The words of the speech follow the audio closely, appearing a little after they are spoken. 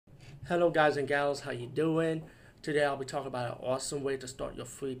Hello guys and gals, how you doing? Today I'll be talking about an awesome way to start your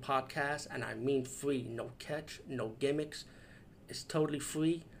free podcast, and I mean free, no catch, no gimmicks. It's totally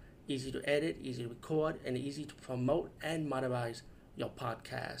free, easy to edit, easy to record, and easy to promote and monetize your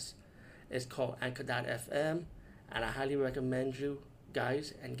podcast. It's called Anchor.fm, and I highly recommend you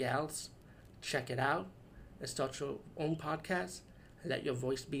guys and gals check it out and start your own podcast and let your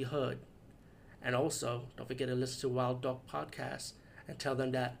voice be heard. And also, don't forget to listen to Wild Dog Podcast and tell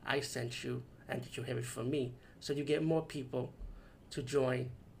them that I sent you and that you hear it from me. So you get more people to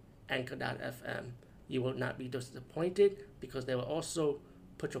join Anchor.fm. You will not be disappointed because they will also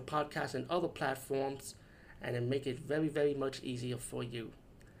put your podcast in other platforms and then make it very, very much easier for you.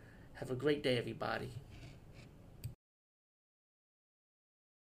 Have a great day, everybody.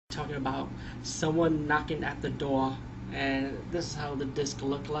 Talking about someone knocking at the door, and this is how the disc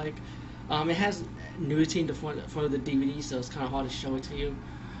looked like. It has nudity in the front of the DVD, so it's kind of hard to show it to you.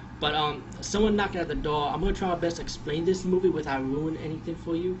 But someone knocking at the door. I'm gonna try my best to explain this movie without ruining anything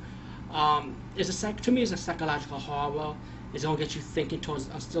for you. To me, it's a psychological horror. It's gonna get you thinking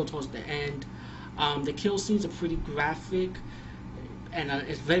still towards the end. The kill scenes are pretty graphic, and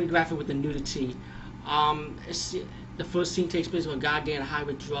it's very graphic with the nudity. The first scene takes place with a guy getting high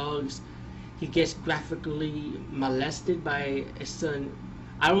with drugs. He gets graphically molested by a son.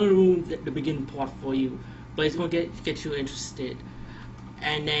 I don't want to ruin the beginning part for you, but it's going to get you interested.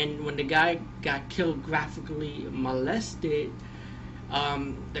 And then when the guy got killed, graphically molested,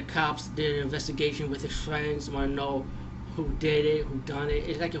 the cops did an investigation with his friends, want to know who did it, who done it.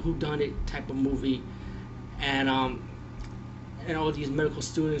 It's like a who done it type of movie. And all these medical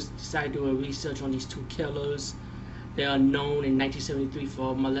students decided to do a research on these two killers. They are known in 1973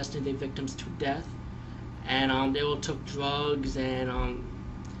 for molesting their victims to death. And they all took drugs and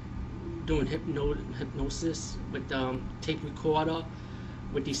doing hypnosis with tape recorder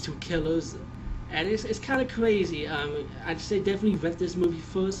with these two killers, and it's kind of crazy. I'd say definitely rent this movie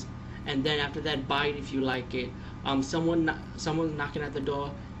first, and then after that buy it if you like it. Someone knocking at the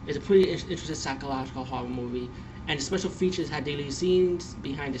door is a pretty interesting psychological horror movie, and the special features had daily scenes,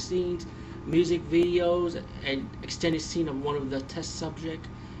 behind the scenes, music videos, and extended scene of one of the test subject,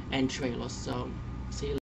 and trailers. So see you later.